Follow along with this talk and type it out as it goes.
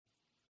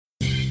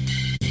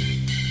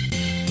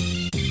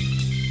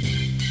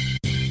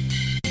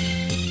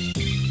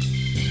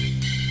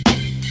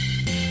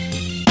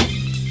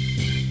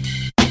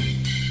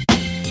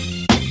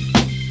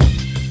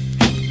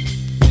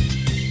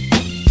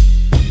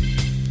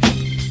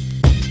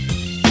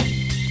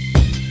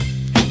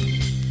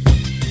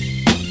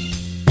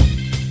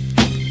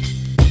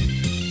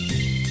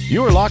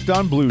You are Locked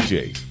On Blue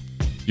Jays,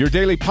 your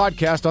daily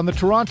podcast on the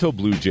Toronto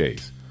Blue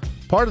Jays,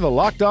 part of the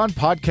Locked On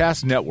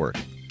Podcast Network,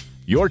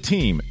 your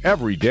team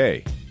every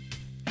day.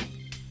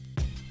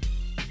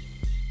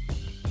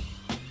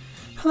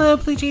 Hello,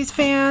 Blue Jays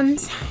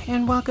fans,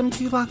 and welcome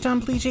to Locked On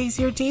Blue Jays,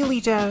 your daily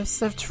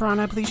dose of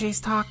Toronto Blue Jays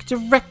talk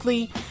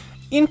directly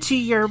into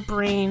your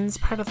brains,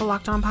 part of the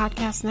Locked On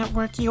Podcast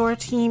Network, your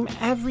team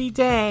every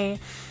day.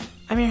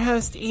 I'm your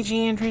host, AJ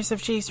Andrews of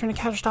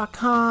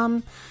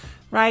JaysFromTheCouch.com,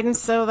 riding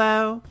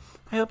solo.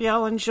 I hope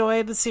y'all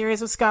enjoyed the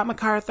series with Scott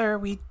MacArthur.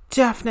 We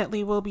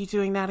definitely will be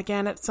doing that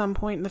again at some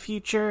point in the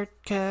future,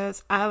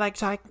 because I like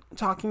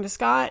talking to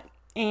Scott,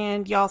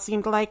 and y'all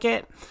seem to like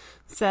it,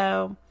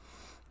 so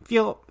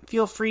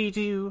feel free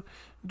to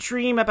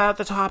dream about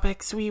the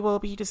topics we will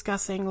be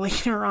discussing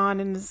later on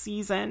in the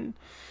season.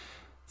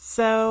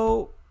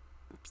 So,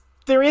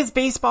 there is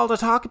baseball to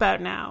talk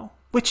about now,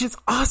 which is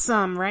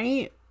awesome,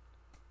 right?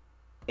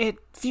 It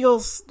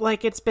feels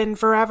like it's been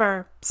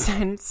forever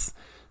since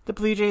the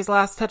Blue Jays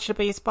last touched a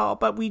baseball,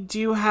 but we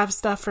do have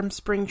stuff from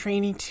spring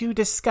training to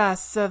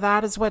discuss, so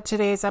that is what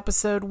today's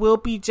episode will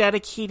be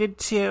dedicated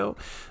to.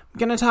 I'm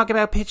going to talk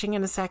about pitching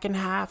in the second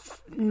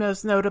half,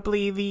 most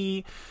notably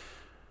the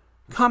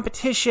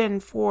competition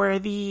for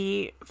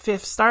the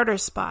fifth starter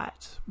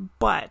spot,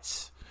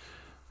 but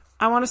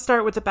I want to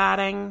start with the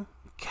batting,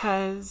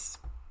 because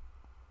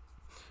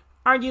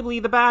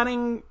arguably the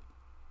batting,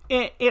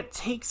 it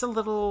takes a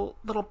little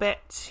bit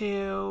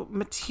to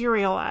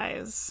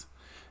materialize,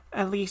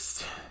 at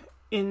least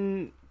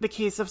in the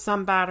case of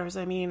some batters.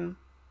 I mean,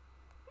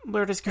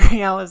 Lourdes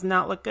Gurriel has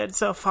not looked good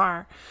so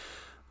far,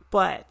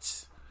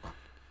 but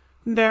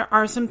there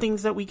are some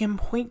things that we can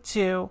point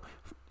to,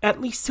 at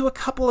least to a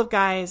couple of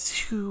guys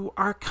who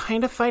are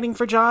kind of fighting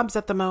for jobs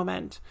at the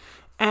moment.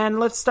 And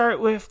let's start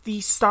with the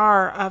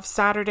star of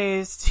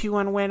Saturday's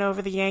 2-1 win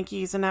over the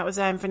Yankees, and that was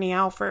Anthony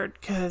Alford,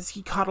 because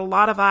he caught a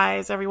lot of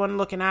eyes, everyone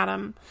looking at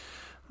him.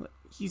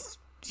 He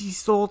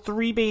stole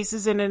 3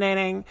 bases in an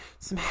inning,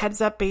 some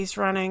heads-up base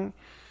running,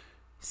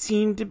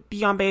 seemed to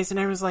be on base, and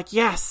I was like,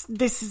 yes,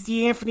 this is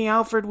the Anthony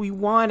Alford we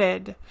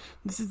wanted.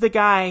 This is the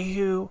guy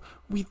who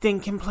we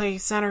think can play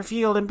center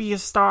field and be a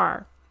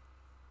star.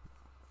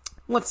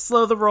 Let's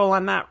slow the roll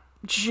on that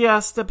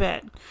just a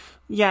bit.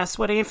 Yes,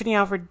 what Anthony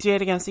Alford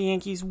did against the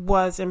Yankees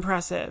was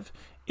impressive.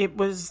 It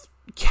was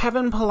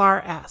Kevin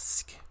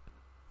Pillar-esque,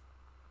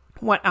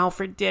 what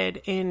Alford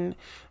did in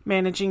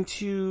managing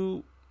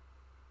to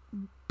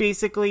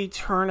basically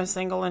turn a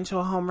single into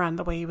a home run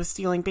the way he was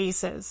stealing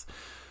bases.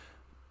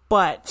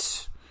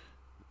 But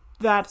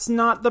that's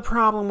not the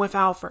problem with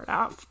Alford.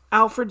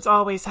 Alford's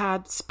always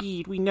had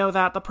speed. We know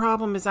that. The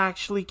problem is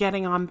actually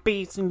getting on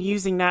base and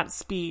using that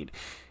speed.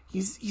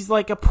 He's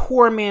like a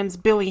poor man's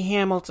Billy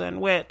Hamilton,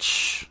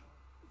 which,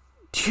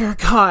 dear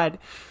God,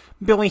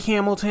 Billy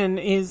Hamilton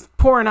is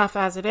poor enough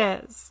as it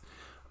is.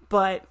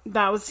 But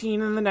that was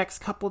seen in the next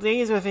couple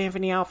days with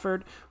Anthony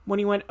Alford when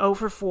he went 0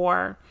 for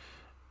 4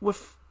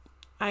 with,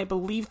 I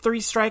believe, 3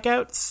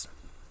 strikeouts.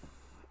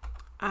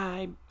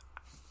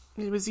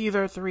 It was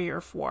either 3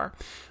 or 4.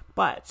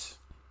 But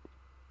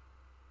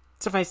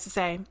suffice to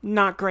say,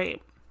 not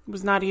great.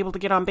 Was not able to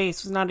get on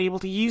base, was not able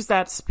to use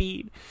that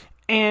speed.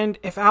 And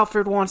if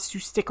Alford wants to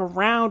stick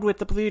around with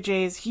the Blue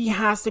Jays, he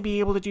has to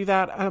be able to do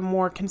that at a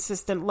more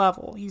consistent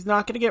level. He's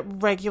not going to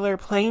get regular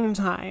playing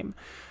time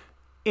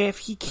if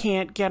he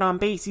can't get on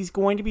base. He's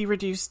going to be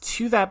reduced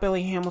to that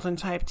Billy Hamilton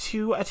type,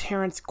 to a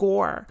Terrence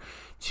Gore,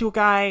 to a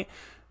guy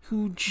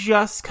who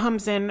just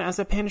comes in as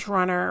a pinch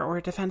runner or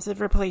a defensive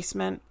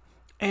replacement,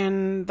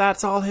 and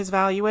that's all his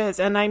value is.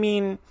 And I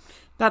mean,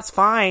 that's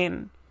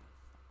fine.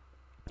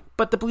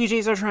 But the Blue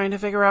Jays are trying to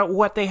figure out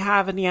what they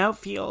have in the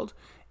outfield.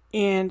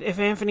 And if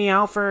Anthony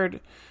Alford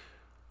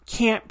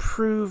can't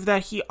prove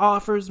that he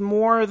offers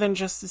more than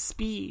just the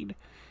speed,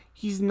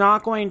 he's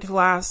not going to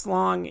last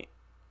long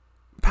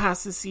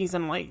past the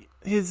season. Like,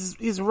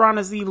 his run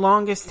as the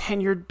longest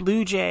tenured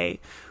Blue Jay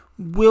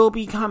will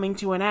be coming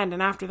to an end.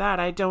 And after that,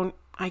 I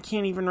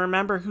can't even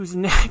remember who's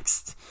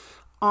next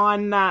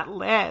on that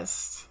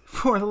list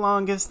for the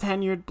longest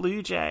tenured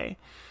Blue Jay.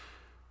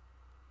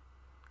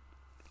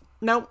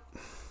 Nope.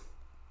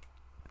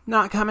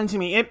 Not coming to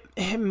me.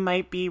 It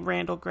might be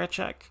Randall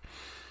Grichuk,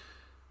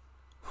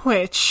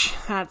 which,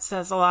 that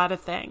says a lot of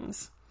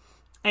things.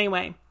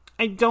 Anyway,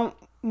 I don't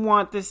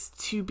want this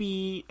to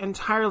be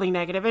entirely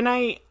negative, and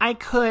I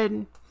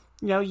could,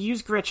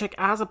 use Grichuk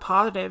as a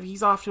positive.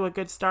 He's off to a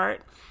good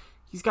start.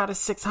 He's got a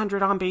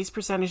 .600 on-base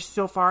percentage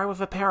so far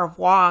with a pair of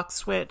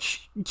walks,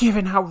 which,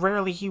 given how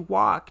rarely he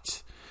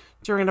walked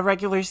during the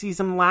regular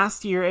season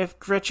last year, if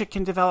Grichuk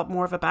can develop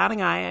more of a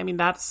batting eye, I mean,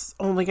 that's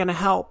only going to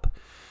help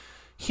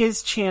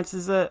his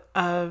chances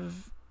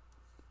of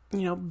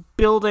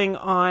building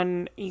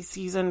on a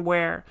season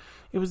where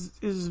it was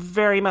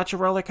very much a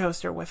roller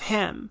coaster with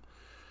him.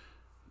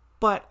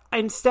 But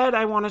instead,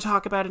 I want to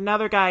talk about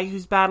another guy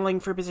who's battling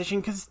for position,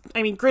 because,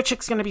 I mean,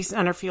 Grichuk's going to be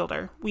center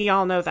fielder. We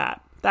all know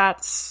that.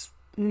 That's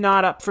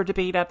not up for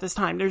debate at this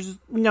time. There's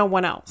no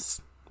one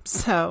else.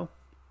 So,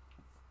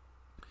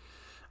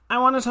 I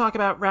want to talk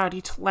about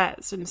Rowdy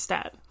Tellez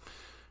instead.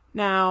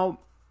 Now,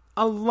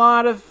 a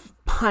lot of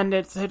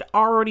pundits had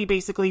already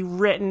basically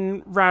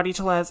written Rowdy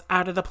Tellez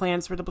out of the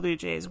plans for the Blue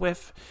Jays.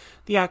 With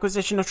the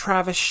acquisition of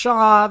Travis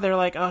Shaw, they're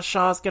like, oh,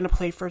 Shaw's going to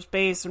play first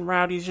base and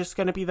Rowdy's just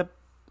going to be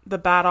the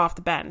bat off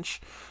the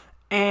bench.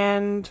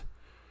 And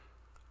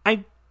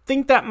I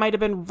think that might have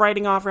been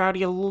writing off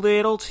Rowdy a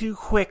little too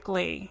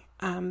quickly.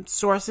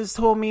 Sources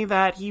told me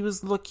that he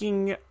was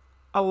looking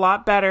a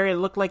lot better. It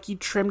looked like he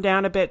trimmed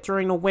down a bit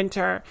during the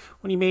winter.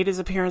 When he made his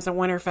appearance at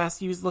Winterfest,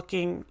 he was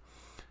looking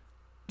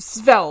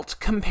svelte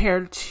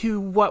compared to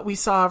what we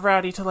saw of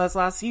Rowdy Tellez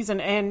last season.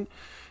 And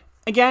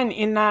again,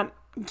 in that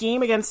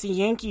game against the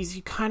Yankees,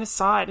 you kind of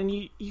saw it, and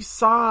you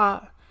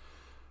saw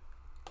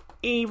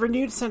a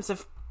renewed sense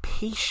of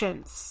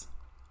patience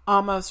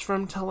almost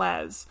from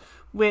Tellez,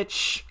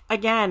 which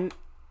again,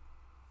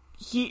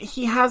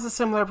 he has a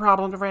similar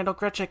problem to Randal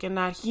Grichuk in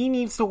that he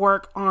needs to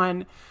work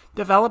on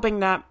developing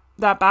that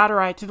batter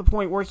eye to the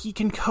point where he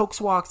can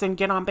coax walks and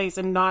get on base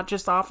and not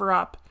just offer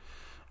up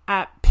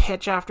at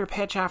pitch after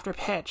pitch after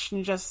pitch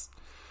and just,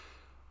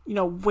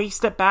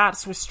 waste at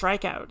bats with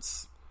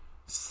strikeouts.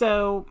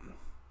 So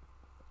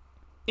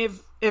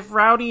if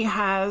Rowdy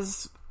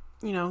has,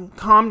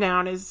 calmed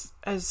down, has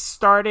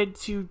started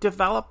to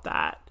develop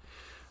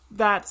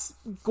that's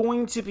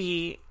going to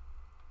be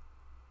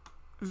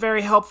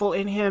very helpful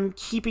in him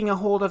keeping a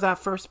hold of that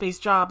first base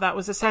job that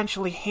was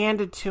essentially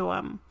handed to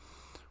him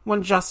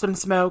when Justin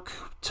Smoak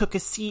took a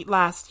seat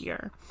last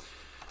year.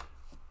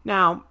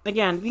 Now,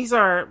 again, these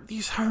are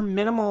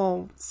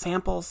minimal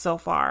samples so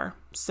far,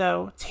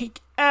 so take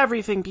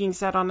everything being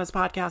said on this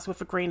podcast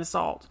with a grain of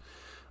salt.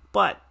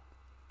 But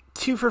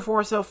 2 for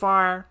 4 so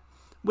far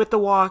with the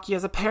walk. He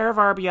has a pair of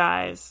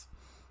RBIs.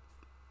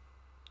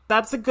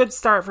 That's a good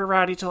start for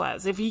Rowdy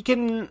Tellez. If he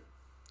can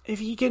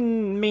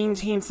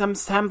maintain some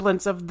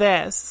semblance of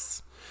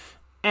this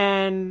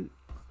and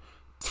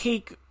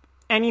take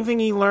anything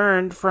he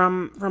learned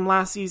from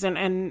last season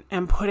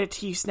and put it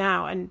to use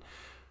now, and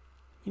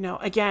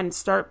again,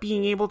 start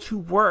being able to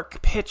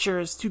work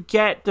pitchers to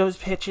get those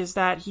pitches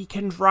that he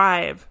can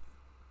drive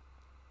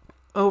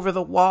over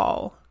the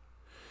wall,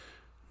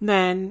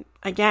 then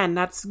again,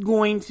 that's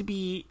going to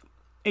be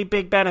a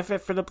big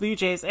benefit for the Blue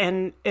Jays.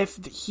 And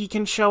if he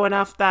can show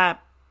enough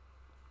that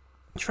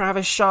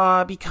Travis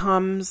Shaw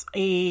becomes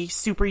a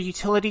super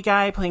utility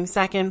guy, playing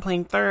second,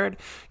 playing third,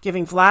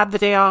 giving Vlad the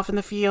day off in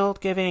the field,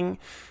 giving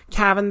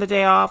Cavan the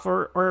day off,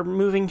 or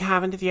moving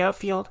Cavan to the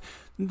outfield,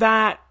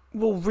 that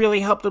will really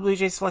help the Blue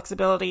Jays'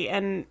 flexibility.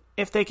 And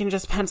if they can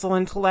just pencil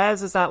in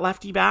Tellez as that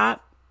lefty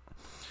bat,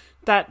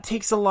 that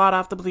takes a lot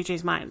off the Blue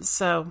Jays' minds.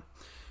 So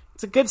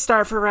it's a good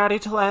start for Rowdy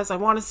Tellez. I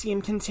want to see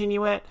him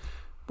continue it.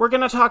 We're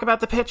going to talk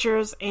about the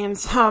pitchers and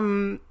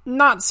some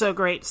not so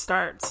great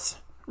starts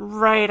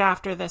right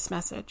after this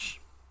message.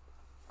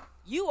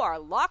 You are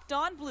Locked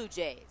On Blue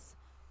Jays,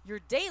 your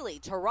daily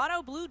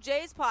Toronto Blue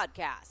Jays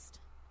podcast.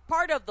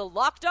 Part of the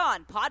Locked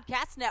On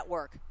Podcast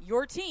Network,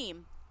 your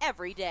team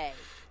every day.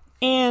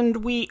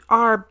 And we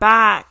are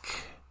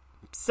back.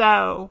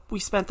 So we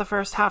spent the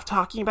first half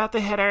talking about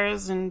the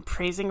hitters and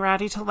praising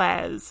Rowdy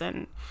Tellez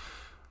and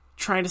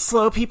trying to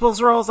slow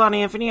people's rolls on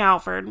Anthony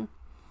Alford.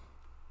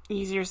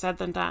 Easier said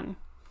than done.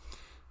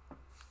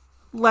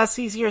 Less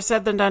easier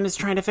said than done is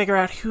trying to figure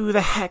out who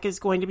the heck is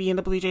going to be in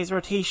the Blue Jays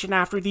rotation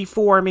after the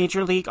 4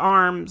 major league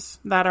arms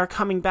that are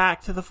coming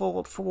back to the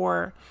fold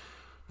for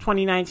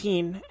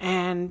 2019.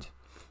 And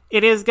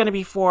it is going to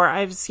be 4.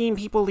 I've seen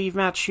people leave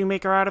Matt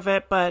Shoemaker out of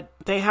it, but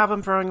they have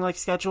him throwing like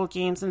scheduled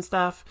games and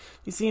stuff.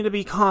 They seem to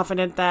be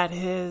confident that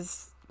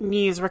his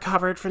knee is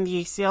recovered from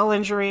the ACL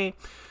injury.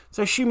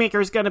 So Shoemaker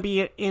is going to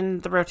be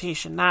in the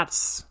rotation.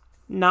 That's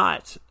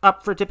not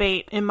up for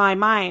debate in my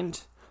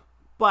mind.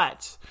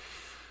 But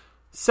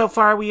so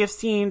far we have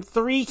seen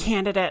 3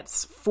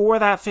 candidates for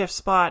that 5th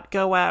spot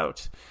go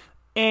out.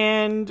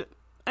 And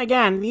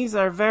again, these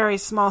are very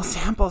small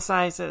sample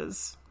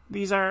sizes.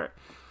 These are,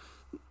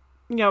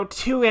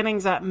 2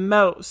 innings at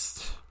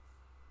most.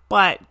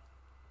 But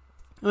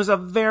it was a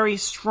very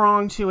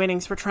strong 2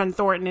 innings for Trent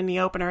Thornton in the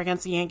opener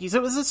against the Yankees.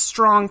 It was a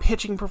strong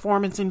pitching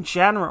performance in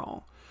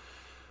general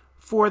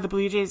for the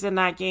Blue Jays in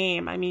that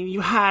game. I mean,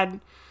 you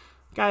had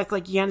guys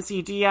like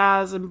Yennsy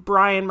Diaz and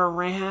Brian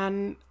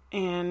Moran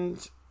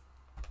and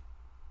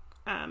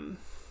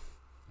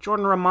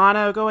Jordan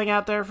Romano going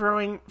out there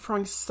throwing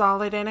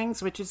solid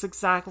innings, which is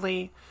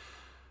exactly,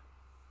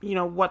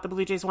 what the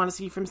Blue Jays want to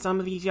see from some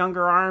of these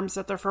younger arms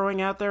that they're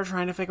throwing out there,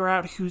 trying to figure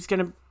out who's going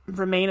to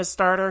remain a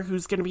starter,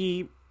 who's going to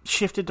be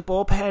shifted to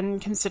bullpen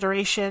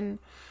consideration.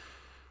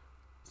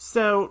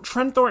 So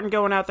Trent Thornton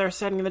going out there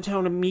setting the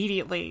tone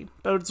immediately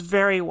bodes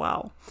very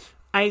well.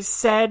 I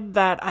said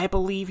that I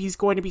believe he's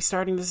going to be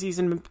starting the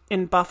season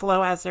in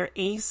Buffalo as their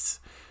ace,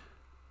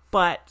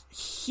 but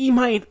he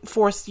might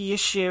force the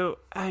issue.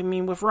 I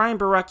mean, with Ryan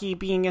Borucki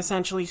being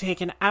essentially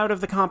taken out of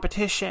the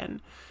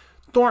competition,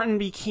 Thornton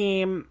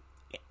became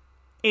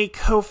a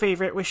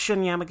co-favorite with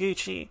Shun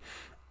Yamaguchi.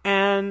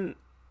 And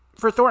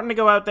for Thornton to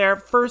go out there,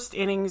 first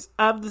innings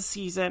of the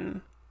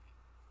season,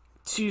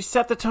 to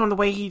set the tone the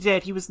way he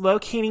did, he was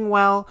locating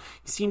well,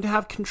 he seemed to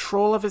have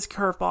control of his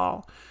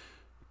curveball.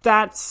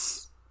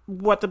 that's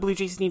what the Blue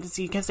Jays need to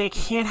see, because they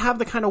can't have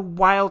the kind of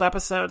wild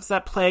episodes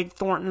that plagued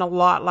Thornton a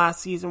lot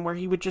last season, where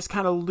he would just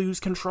kind of lose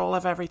control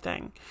of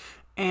everything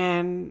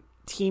and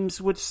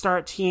teams would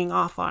start teeing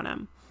off on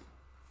him.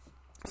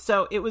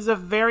 So it was a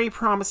very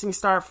promising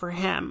start for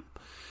him.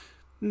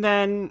 And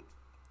then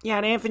you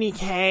had Anthony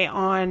Kay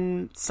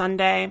on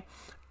Sunday.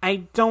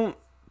 I don't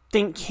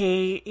think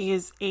Kay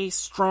is a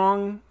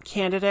strong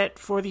candidate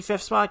for the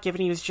 5th spot,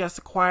 given he was just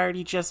acquired.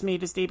 He just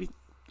made his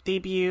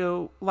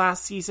debut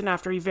last season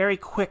after a very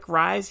quick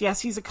rise.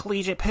 Yes, he's a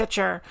collegiate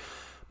pitcher,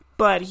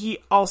 but he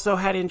also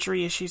had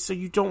injury issues, so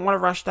you don't want to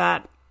rush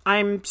that.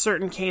 I'm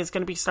certain Kay is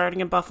going to be starting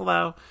in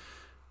Buffalo,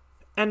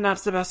 and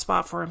that's the best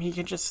spot for him. He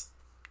can just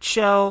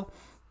chill.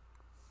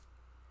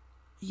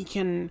 He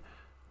can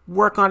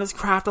work on his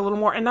craft a little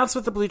more, and that's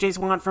what the Blue Jays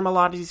want from a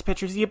lot of these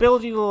pitchers, the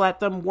ability to let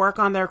them work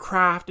on their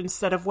craft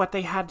instead of what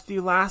they had to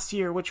do last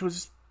year, which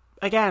was,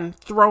 again,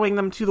 throwing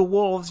them to the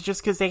wolves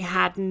just because they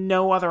had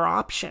no other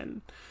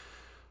option.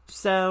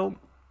 So,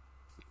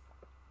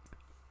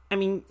 I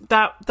mean,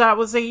 that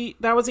was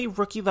a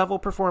rookie level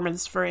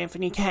performance for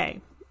Anthony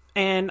Kay,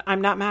 and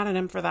I'm not mad at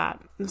him for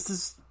that. This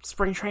is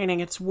spring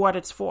training; it's what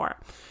it's for.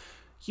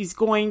 He's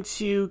going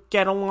to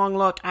get a long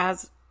look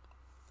as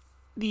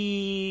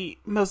the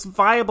most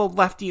viable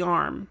lefty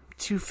arm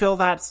to fill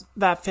that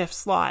 5th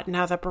slot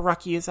now that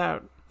Borucki is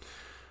out.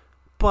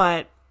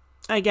 But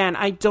again,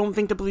 I don't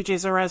think the Blue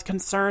Jays are as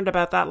concerned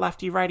about that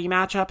lefty-righty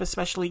matchup,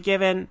 especially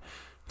given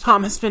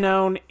Thomas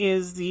Pannone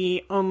is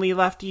the only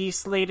lefty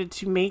slated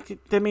to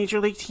make the Major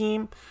League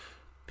team.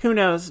 Who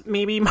knows?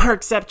 Maybe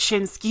Mark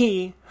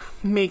Zepchinski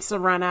makes a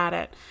run at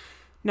it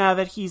now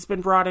that he's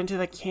been brought into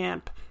the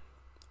camp.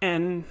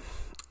 And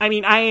I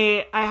mean,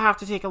 I have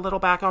to take a little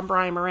back on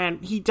Brian Moran.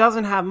 He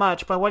doesn't have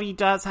much, but what he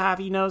does have,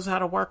 he knows how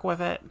to work with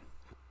it.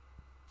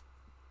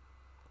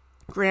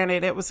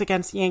 Granted, it was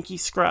against Yankee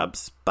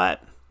scrubs,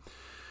 but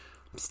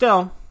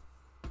still,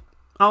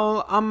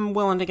 I'm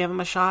willing to give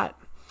him a shot.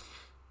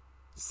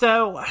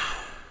 So,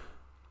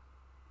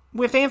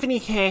 with Anthony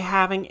Kay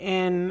having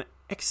an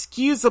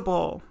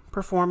excusable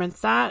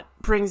performance, that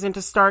brings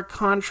into stark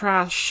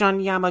contrast Shun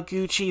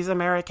Yamaguchi's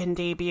American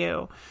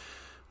debut,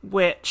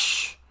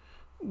 which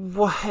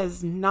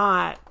was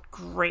not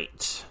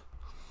great.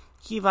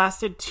 He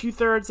lasted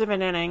 2/3 of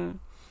an inning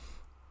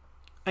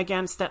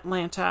against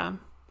Atlanta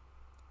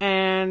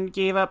and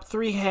gave up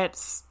 3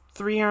 hits,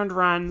 3 earned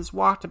runs,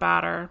 walked a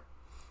batter.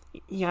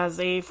 He has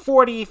a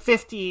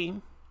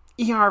 40-50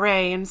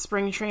 ERA in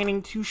spring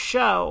training to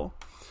show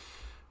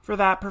for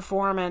that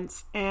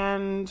performance,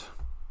 and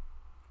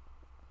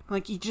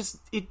like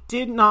it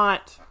did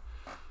not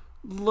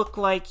look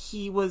like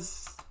he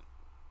was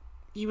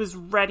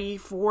ready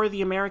for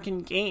the American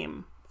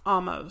game,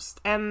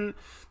 almost. And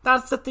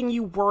that's the thing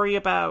you worry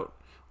about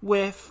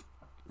with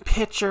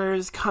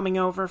pitchers coming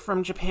over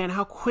from Japan,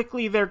 how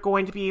quickly they're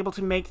going to be able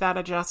to make that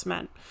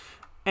adjustment.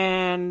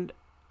 And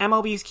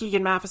MLB's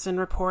Keegan Matheson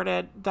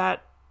reported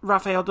that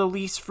Rafael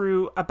Dolis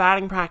threw a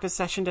batting practice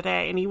session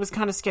today, and he was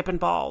kind of skipping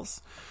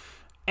balls.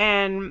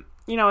 And,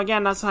 you know,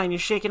 again, that's fine. You're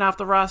shaking off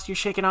the rust. You're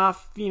shaking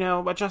off,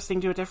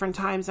 adjusting to a different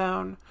time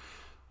zone.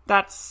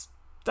 That's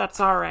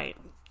all right.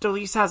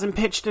 Dolis hasn't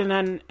pitched in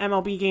an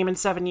MLB game in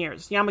 7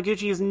 years.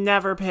 Yamaguchi has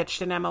never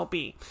pitched in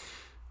MLB.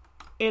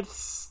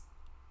 It's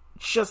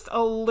just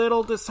a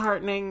little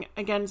disheartening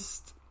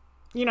against,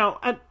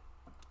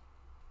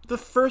 the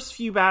first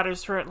few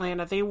batters for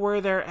Atlanta, they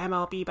were their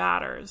MLB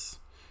batters.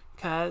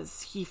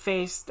 Because he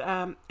faced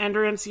Ender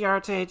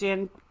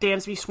Inciarte,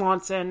 Dansby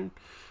Swanson,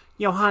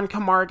 Johan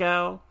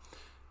Camargo,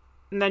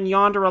 and then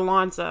Yonder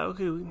Alonso,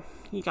 who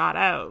he got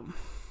out.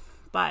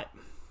 But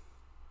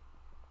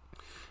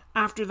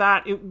after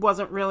that, it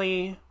wasn't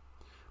really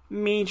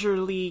major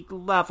league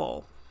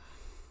level.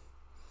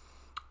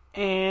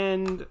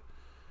 And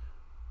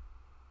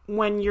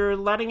when you're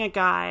letting a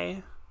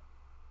guy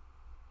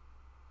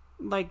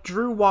like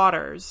Drew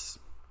Waters,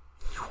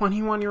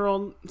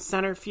 21-year-old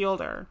center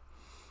fielder,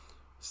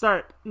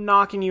 start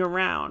knocking you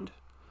around,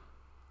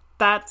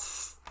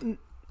 that's a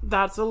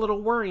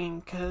little worrying,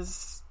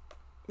 because,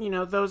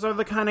 those are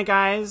the kind of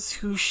guys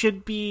who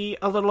should be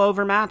a little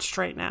overmatched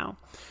right now.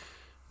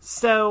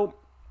 So,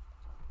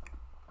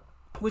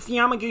 with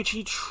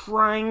Yamaguchi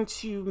trying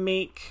to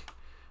make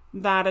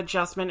that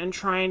adjustment and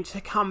trying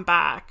to come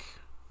back,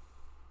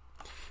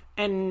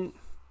 and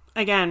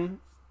again,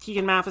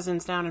 Keegan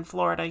Matheson's down in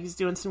Florida, he's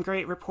doing some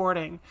great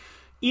reporting,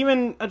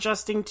 even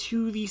adjusting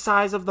to the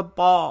size of the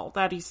ball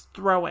that he's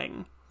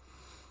throwing.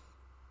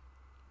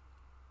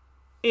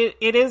 It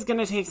is going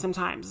to take some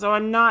time, so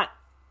I'm not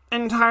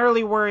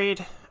entirely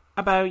worried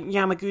about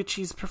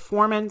Yamaguchi's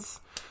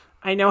performance.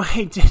 I know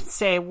I did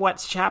say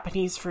what's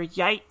Japanese for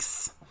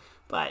yikes,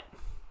 but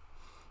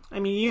I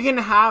mean, you can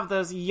have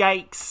those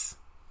yikes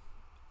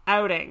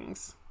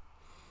outings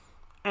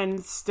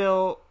and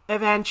still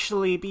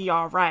eventually be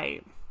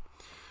alright.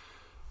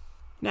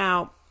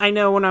 Now, I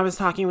know when I was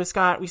talking with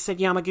Scott, we said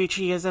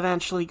Yamaguchi is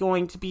eventually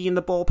going to be in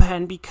the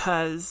bullpen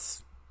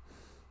because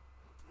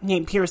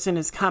Nate Pearson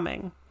is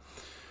coming.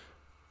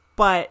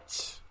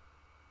 But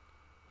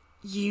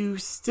you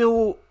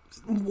still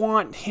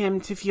want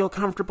him to feel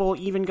comfortable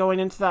even going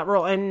into that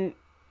role. And,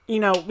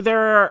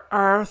 there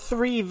are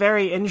 3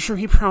 very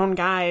injury-prone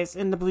guys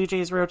in the Blue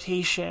Jays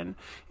rotation.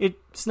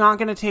 It's not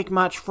going to take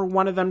much for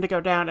one of them to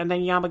go down, and then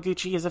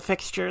Yamaguchi is a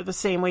fixture the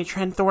same way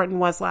Trent Thornton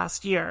was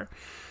last year.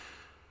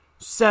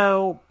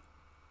 So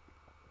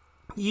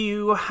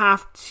you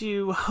have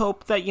to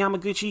hope that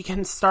Yamaguchi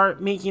can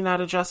start making that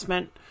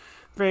adjustment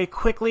very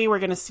quickly. We're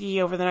going to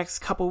see over the next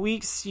couple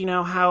weeks,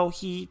 how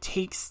he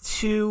takes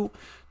to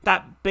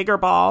that bigger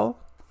ball,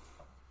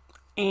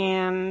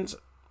 and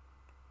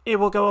it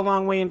will go a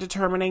long way in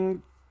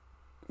determining,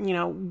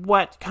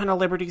 what kind of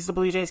liberties the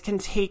Blue Jays can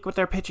take with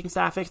their pitching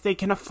staff, if they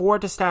can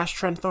afford to stash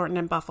Trent Thornton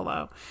in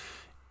Buffalo,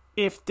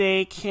 if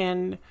they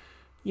can,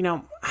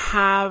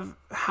 have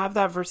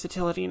that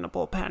versatility in the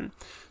bullpen.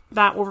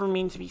 That will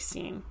remain to be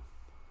seen.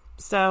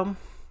 So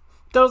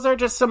those are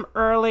just some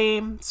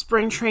early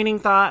spring training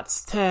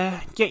thoughts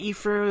to get you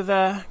through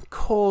the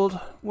cold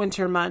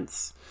winter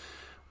months,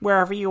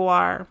 wherever you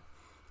are.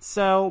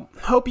 So,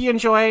 hope you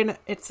enjoyed.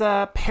 It's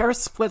a pair of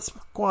split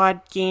squad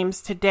games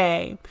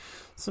today,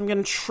 so I'm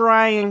going to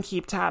try and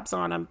keep tabs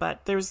on them,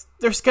 but there's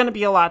going to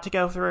be a lot to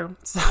go through,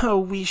 so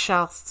we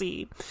shall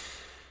see.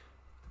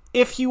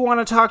 If you want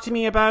to talk to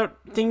me about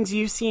things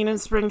you've seen in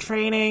spring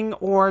training,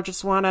 or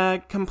just want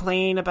to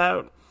complain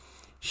about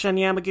Shun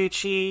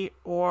Yamaguchi,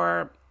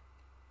 or,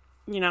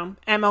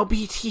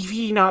 MLB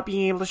TV not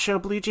being able to show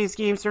Blue Jays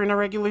games during the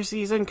regular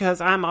season,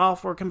 because I'm all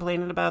for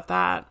complaining about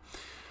that.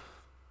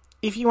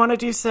 If you want to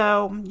do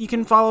so, you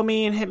can follow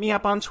me and hit me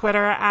up on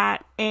Twitter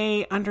at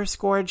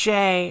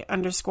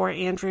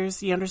 @A_J_Andrews.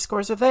 The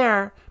underscores are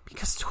there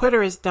because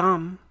Twitter is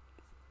dumb.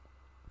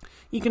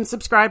 You can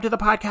subscribe to the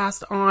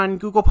podcast on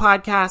Google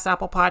Podcasts,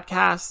 Apple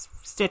Podcasts,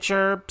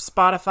 Stitcher,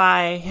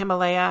 Spotify,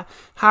 Himalaya.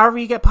 However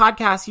you get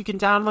podcasts, you can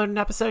download an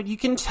episode. You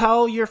can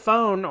tell your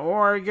phone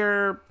or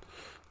your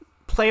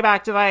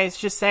playback device,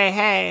 just say,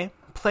 hey,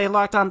 play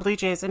Locked On Blue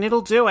Jays, and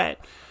it'll do it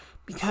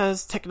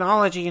because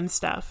technology and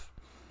stuff.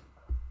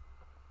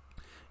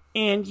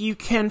 And you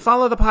can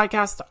follow the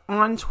podcast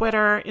on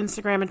Twitter,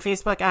 Instagram, and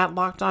Facebook at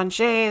Locked On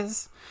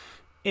Jays.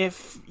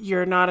 If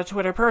you're not a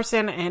Twitter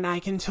person, and I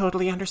can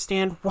totally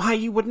understand why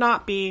you would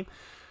not be,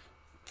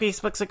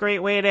 Facebook's a great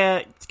way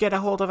to get a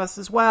hold of us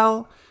as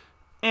well.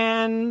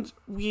 And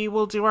we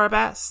will do our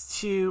best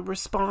to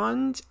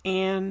respond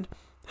and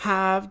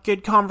have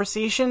good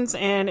conversations.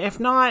 And if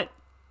not,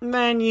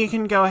 then you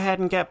can go ahead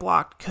and get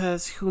blocked,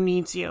 because who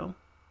needs you?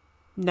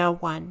 No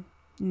one.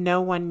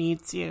 No one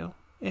needs you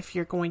if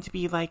you're going to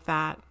be like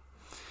that.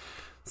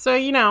 So,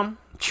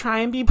 try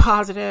and be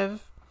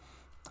positive,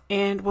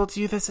 and we'll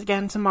do this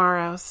again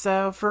tomorrow.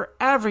 So for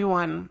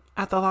everyone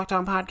at the Locked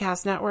On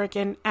Podcast Network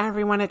and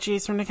everyone at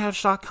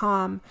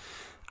jaysfromthecouch.com,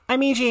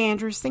 I'm AJ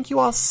Andrews. Thank you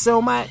all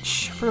so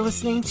much for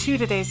listening to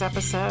today's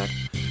episode,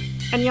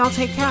 and y'all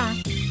take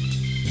care.